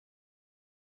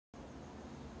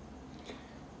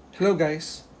Hello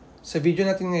guys! Sa video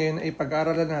natin ngayon ay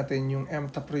pag-aaralan natin yung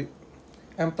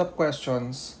MTAP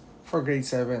questions for grade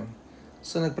 7.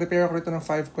 So nag-prepare ako rito ng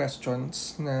 5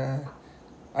 questions na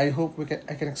I hope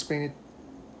I can explain it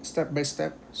step by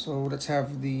step. So let's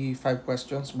have the 5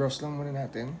 questions. Browse lang muna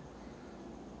natin.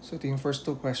 So ito yung first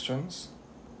 2 questions.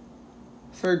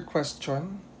 Third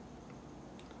question.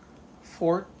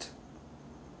 Fourth.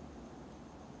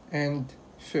 And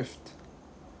fifth.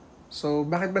 So,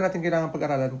 bakit ba natin kailangan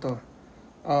pag-aralan to?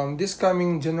 This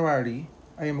coming January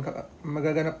ay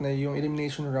magaganap na yung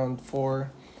elimination round for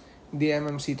the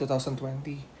MMC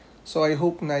 2020. So, I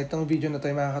hope na itong video na to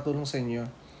ay makakatulong sa inyo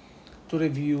to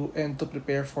review and to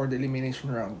prepare for the elimination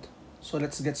round. So,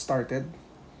 let's get started.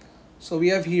 So,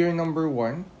 we have here number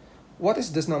 1. What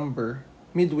is this number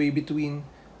midway between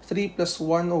 3 plus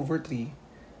 1 over 3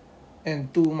 and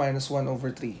 2 minus 1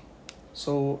 over 3?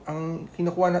 So, ang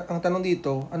tanong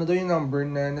dito, ano daw yung number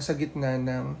na nasa gitna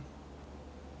ng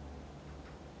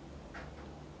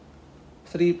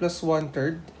 3 plus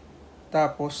 1/3,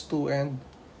 tapos 2 and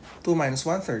 2 minus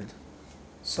 1/3.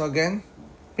 So again,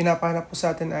 pinapahanap po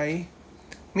sa atin ay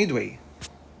midway.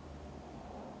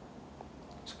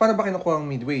 So, paano ba kinukuha ang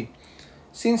midway?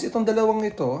 Since itong dalawang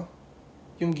ito,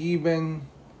 yung given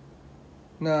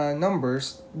na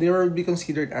numbers, they will be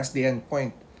considered as the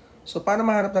endpoint. So, paano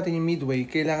mahanap natin yung midway?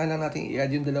 Kailangan lang natin i-add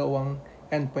yung dalawang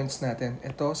endpoints natin.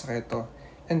 Ito, saka ito.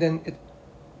 And then,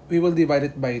 we will divide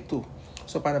it by 2.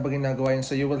 So, paano ba ginagawa yun?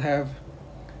 So, you will have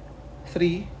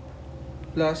 3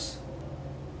 plus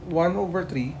 1 over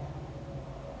 3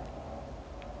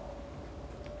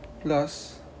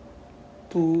 plus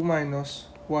 2 minus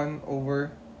 1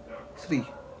 over 3.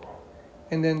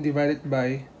 And then, divide it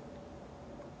by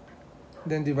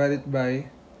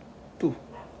 2.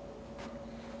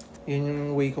 Yan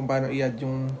yung way kung paano i-add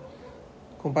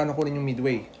kung paano kunin yung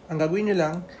midway. Ang gagawin nyo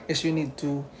lang is you need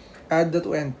to add the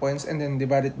 2 endpoints and then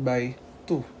divide it by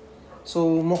 2.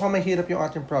 So, mukhang mahirap yung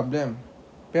ating problem.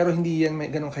 Pero hindi yan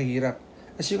ganun kahirap.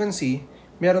 As you can see,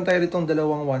 meron tayo ditong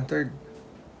dalawang 1/3.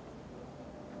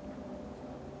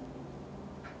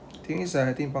 Ito yung isa,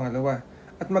 ito yung pangalawa.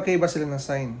 At magkaiba sila ng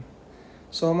sign.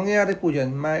 So, mangyayari po dyan,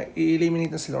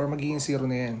 i-eliminate na sila or magiging 0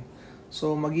 na yan.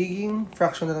 So, magiging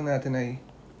fraction na lang natin ay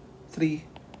 3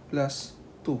 plus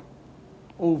 2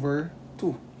 over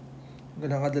 2.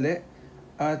 Ganun kadali.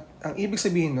 At ang ibig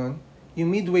sabihin nun, yung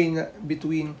midway na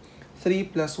between 3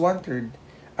 plus 1/3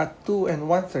 at 2 and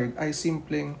 1/3 ay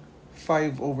simpleng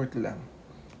 5 over 2 lang.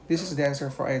 This is the answer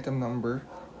for item number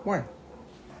 1.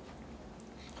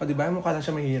 O diba, mukha lang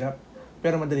siya mahirap,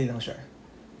 pero madali lang siya.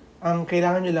 Ang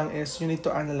kailangan nyo lang is you need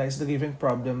to analyze the given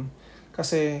problem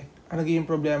kasi ang nagiging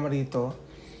problema rito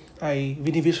ay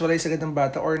visualize agad ng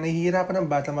bata or nahihirapan ng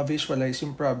bata ma-visualize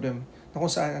yung problem na kung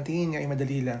saan ang tingin niya ay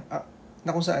madali lang.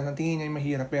 Na kung saan ang tingin niya ay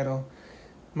mahirap pero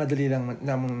madali lang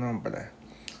naman pala.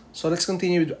 So let's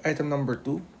continue with item number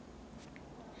 2.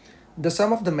 The sum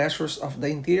of the measures of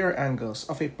the interior angles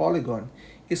of a polygon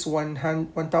is 1980.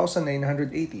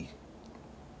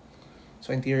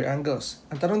 So interior angles.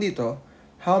 Ang tanong dito,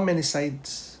 how many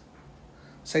sides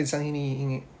ang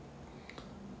hinihingi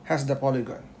has the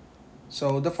polygon?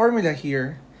 So, the formula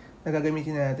here na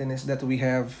gagamitin natin is that we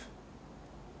have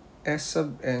S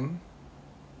sub n,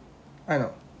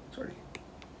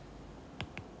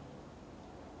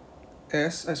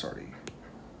 S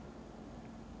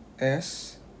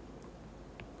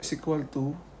is equal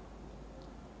to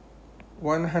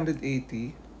 180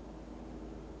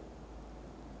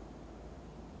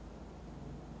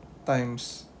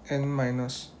 times n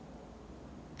minus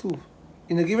 2.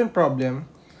 In a given problem,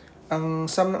 ang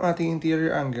sum ng ating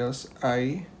interior angles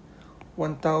ay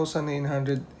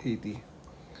 1980.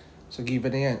 So,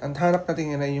 given na yan. Ang hanap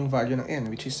natin yan ay yung value ng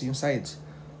n, which is yung sides.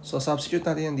 So, substitute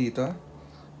natin yan dito.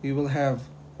 We will have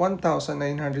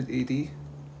 1980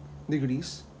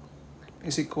 degrees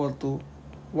is equal to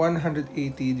 180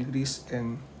 degrees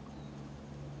n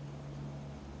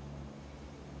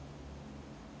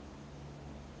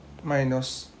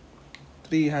minus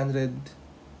 306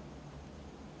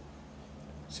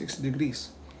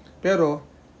 degrees. Pero,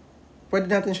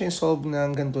 pwede natin siya i-solve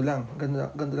ng ganito lang.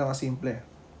 Ganito lang kasimple.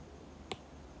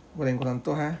 Walain ko lang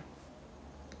to ha.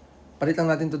 Palit lang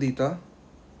natin to dito.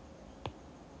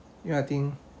 Yung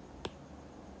ating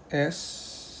S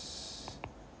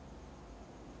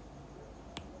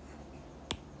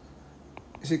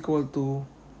is equal to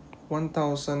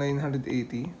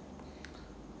 1980.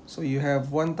 So, you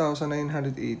have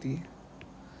 1980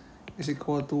 is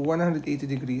equal to 180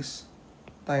 degrees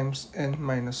times n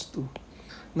minus 2.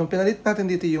 Nung pinalit natin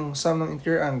dito yung sum ng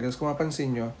interior angles, kung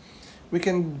mapansin nyo, we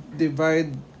can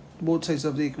divide both sides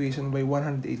of the equation by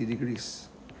 180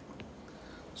 degrees.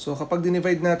 So kapag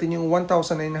dinivide natin yung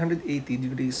 1,980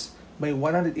 degrees by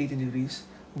 180 degrees,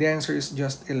 the answer is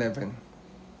just 11.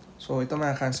 So ito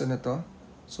makakancel na to.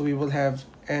 So we will have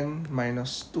n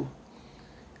minus 2.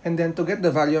 And then to get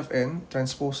the value of n,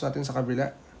 transpose natin sa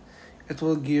kabila, it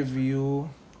will give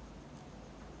you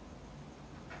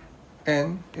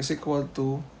n is equal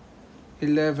to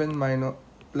 11 minus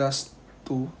plus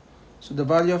 2. So the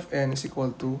value of n is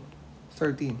equal to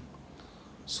 13.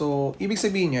 So ibig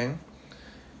sabihin yan,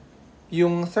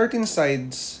 yung 13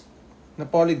 sides na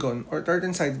polygon or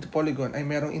 13-sided polygon ay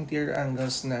merong interior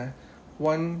angles na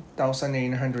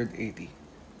 1,980.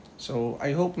 So,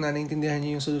 I hope na naintindihan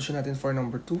niyo yung solution natin for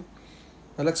number 2.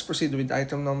 Now, let's proceed with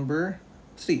item number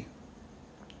 3.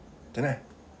 Ito na.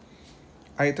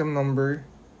 Item number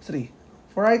 3.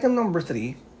 For item number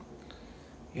 3,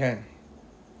 yan.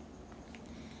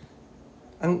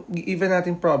 Ang given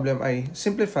natin problem ay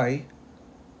simplify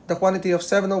the quantity of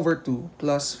 7 over 2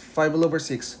 plus 5 all over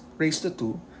 6 raised to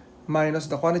 2 minus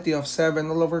the quantity of 7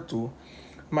 all over 2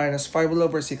 minus 5 all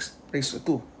over 6 raised to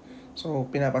 2. So,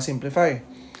 pinapasimplify.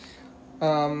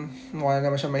 Mukha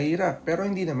naman siya mahirap, pero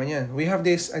hindi naman yan. We have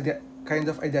this kind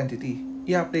of identity.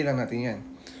 I-apply lang natin yan.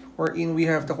 Wherein we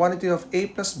have the quantity of a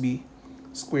plus b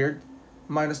squared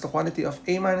minus the quantity of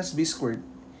a minus b squared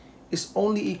is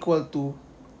only equal to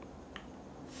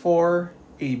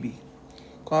 4ab.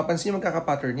 Kung mapansin,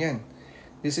 magkaka-pattern yan.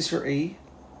 This is your a,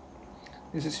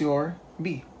 this is your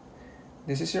b.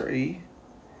 This is your a,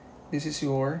 this is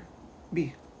your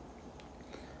b.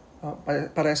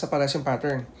 Parehas yung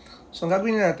pattern. So, ang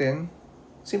gagawin natin,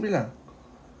 simple lang.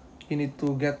 You need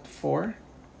to get 4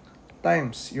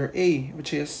 times your a,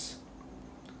 which is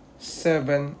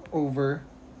 7 over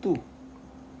 2.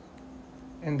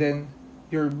 And then,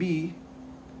 your b,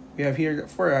 we have here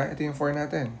 4, ito yung 4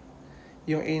 natin.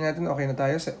 Yung a natin, okay na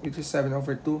tayo, which is 7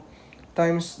 over 2,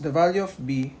 times the value of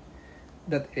b,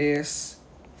 that is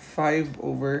 5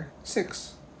 over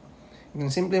 6. You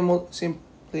can simply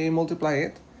multiply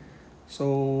it.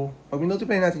 So, pag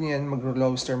multiply natin yan,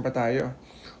 mag-lowest term pa tayo.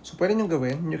 So, pwede nyo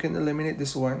gawin, you can eliminate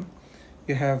this one.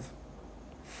 You have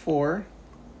 4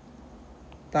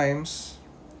 times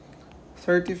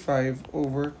 35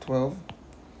 over 12.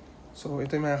 So,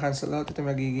 ito yung makakancel out, ito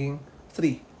yung magiging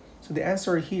 3. So, the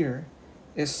answer here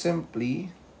is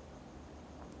simply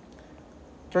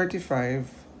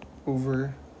 35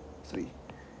 over 3.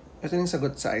 Ito yung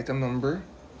sagot sa item number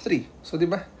 3. So, di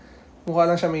ba? Mukha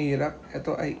lang siya mahirap.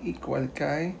 Ito ay equal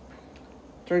kay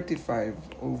 35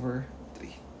 over 3.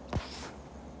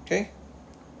 Okay?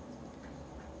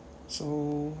 So,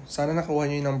 sana nakuha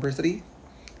nyo yung number 3.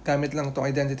 Gamit lang itong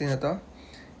identity na to.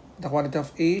 The quantity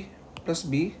of a plus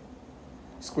b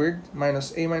squared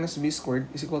minus a minus b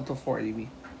squared is equal to 4ab.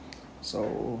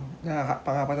 So,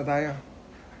 pang-apat na tayo.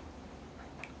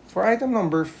 For item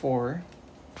number 4,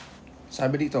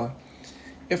 sabi dito,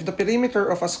 if the perimeter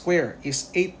of a square is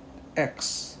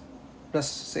 8x plus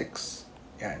 6,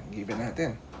 yan, given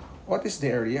natin. What is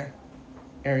the area?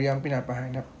 Area ang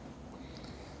pinapahanap.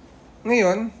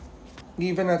 Ngayon,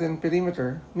 given natin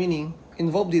perimeter, meaning,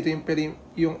 involved dito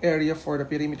yung area for the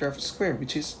perimeter of a square,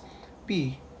 which is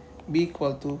b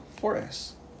equal to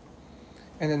 4s.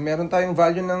 And then, meron tayong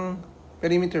value ng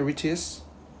perimeter, which is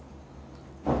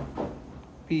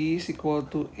p is equal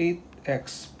to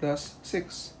 8x plus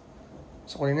 6.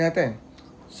 So, kunin natin.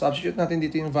 Substitute natin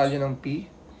dito yung value ng p.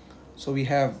 So, we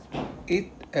have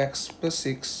 8x plus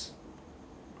 6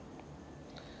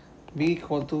 b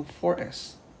equal to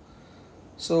 4s.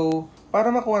 So,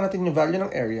 para makuha natin yung value ng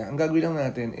area, ang gagawin lang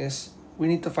natin is we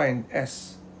need to find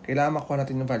s. Kailangan makuha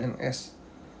natin yung value ng s.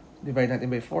 Divide natin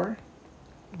by 4,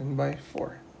 then by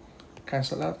 4.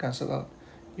 Cancel out, cancel out.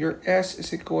 Your s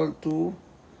is equal to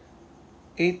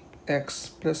 8x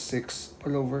plus 6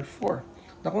 all over 4.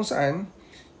 Na kung saan,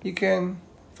 you can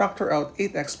factor out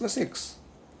 8x plus 6.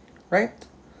 Right?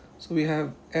 So we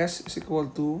have s is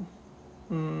equal to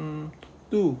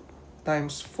 2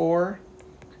 times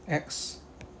 4x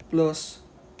plus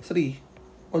 3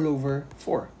 all over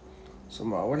 4. So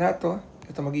mawawala to.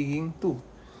 Ito magiging 2.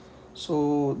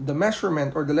 So the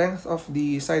measurement or the length of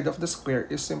the side of the square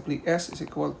is simply s is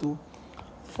equal to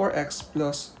 4x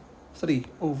plus 3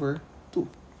 over 2.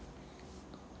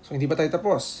 So hindi pa tayo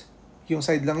tapos. Yung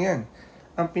side lang yan.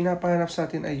 Ang pinapahanap sa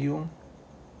atin ay yung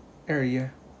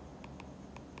area.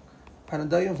 Ano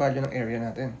daw yung value ng area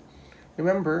natin?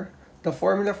 Remember, the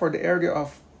formula for the area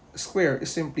of a square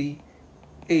is simply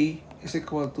a is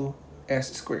equal to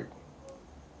s squared.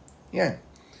 Yan.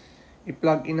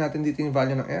 I-plug in natin dito yung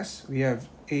value ng s. We have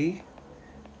a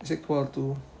is equal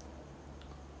to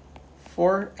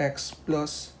 4x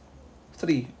plus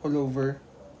 3 all over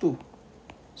 2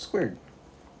 squared.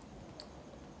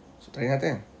 So, try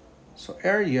natin. So,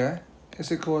 area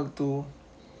is equal to,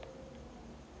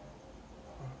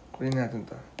 kunin natin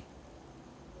to.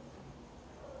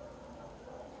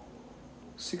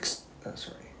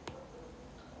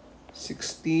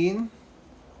 16x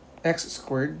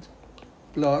squared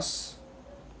plus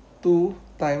 2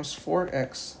 times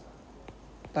 4x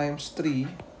times 3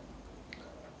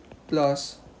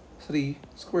 plus 3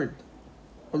 squared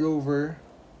all over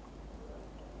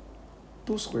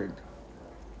 2 squared.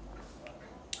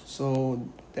 So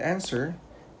the answer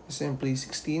is simply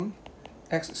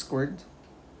 16x squared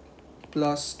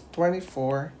plus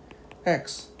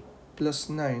 24x plus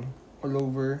 9 all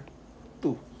over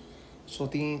 2. So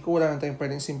tingin ko wala na tayong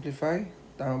pwedeng simplify.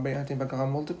 Tama ba yung ating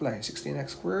pagkakamultiply?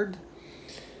 16x squared.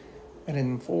 And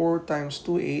then 4 times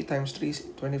 2, 8 times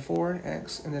 3,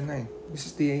 24x, and then 9. This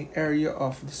is the area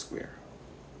of the square.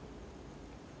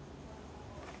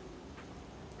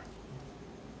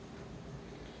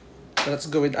 So let's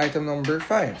go with item number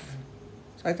 5.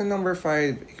 So item number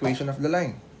 5, equation of the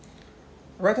line.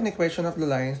 Write an equation of the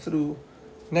line through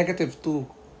negative 2,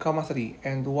 3,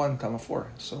 and 1,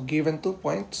 4. So given 2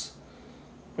 points,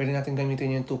 pwede natin gamitin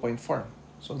yung 2-point form.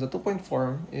 So the 2-point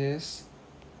form is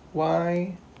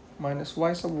y minus y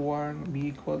sub 1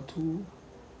 be equal to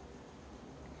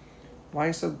y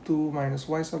sub 2 minus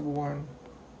y sub 1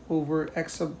 over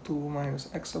x sub 2 minus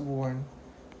x sub 1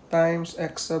 times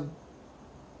x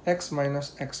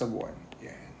minus x sub 1.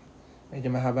 Yan. Medyo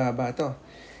mahaba-haba to.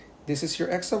 This is your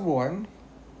x sub 1,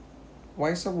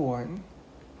 y sub 1,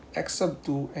 x sub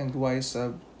 2, and y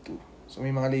sub 2. So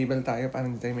may mga label tayo para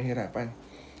hindi tayo mahirapan.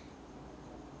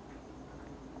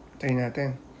 Try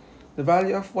natin. The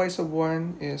value of y sub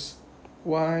 1 is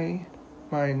y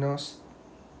minus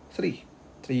 3.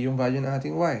 3 yung value ng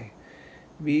ating y.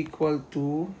 Be equal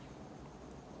to,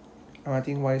 ang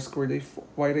ating y squared ay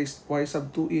y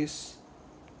sub 2 is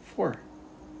 4.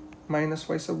 Minus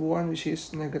y sub 1 which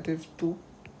is negative 2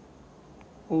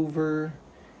 over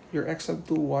your x sub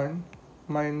 2, 1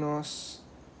 minus,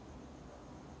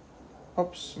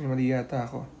 oops, may mali yata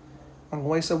ako. Ang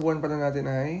y sub 1 pala natin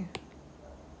ay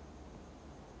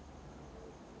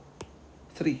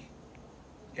 3.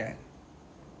 Yan.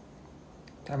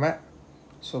 Tama.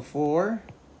 So, 4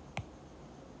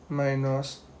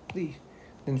 minus 3.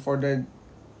 Then, for the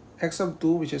x sub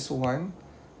 2, which is 1,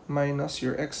 minus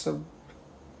your x sub...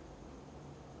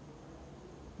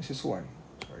 This is 1.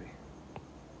 Sorry.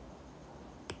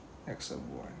 X sub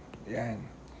 1. Yan.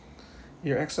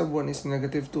 Your x sub 1 is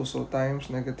negative 2. So, times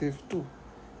negative 2.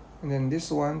 And then, this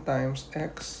 1 times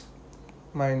x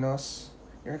minus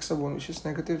your x sub 1, which is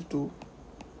negative 2.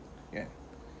 Yan.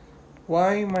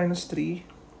 Y minus 3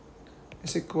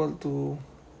 is equal to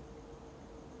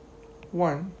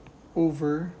 1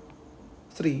 over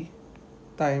 3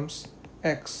 times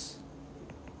x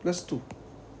plus 2.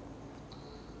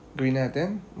 Gawin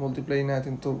natin. Multiply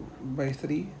natin to by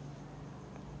 3.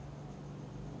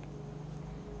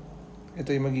 Ito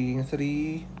yung magiging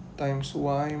 3 times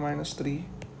y minus 3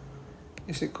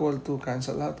 is equal to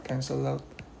cancel out,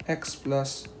 x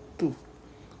plus 2.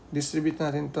 Distribute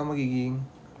natin to magiging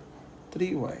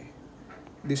 3y.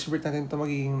 Distribute natin to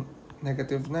magiging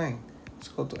negative 9. It's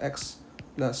equal to x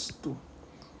plus 2.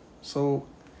 So,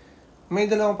 may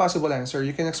dalawang possible answer.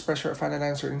 You can express your final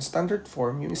answer in standard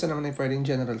form. Yung isa naman ay pwedeng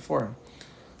general form.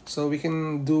 So, we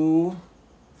can do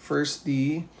first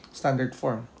the standard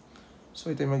form.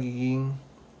 So, ito ay magiging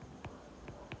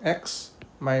x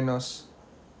minus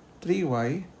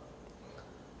 3y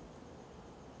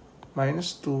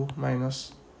minus 2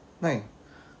 minus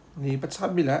 9. Lipat sa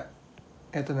kabila,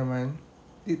 ito naman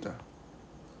dito.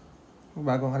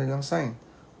 Bago ang kanilang sign.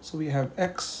 So we have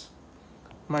x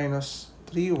minus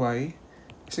 3y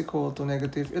is equal to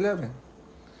negative 11.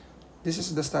 This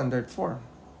is the standard form.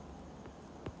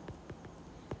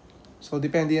 So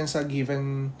depende yan sa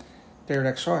given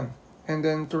direction. And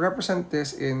then to represent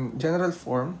this in general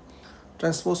form,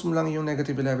 transpose mo lang yung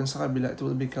negative 11 sa kabila, it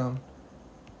will become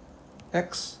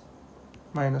x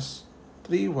minus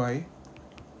 3y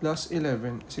plus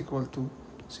 11 is equal to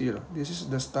 0. This is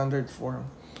the standard form.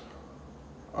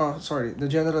 The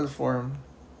general form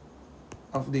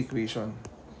of the equation.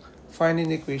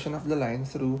 Finding the equation of the line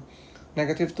through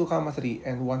negative 2, 3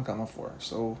 and 1, 4.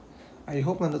 So, I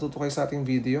hope na natuto kayo sa ating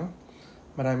video.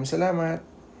 Maraming salamat.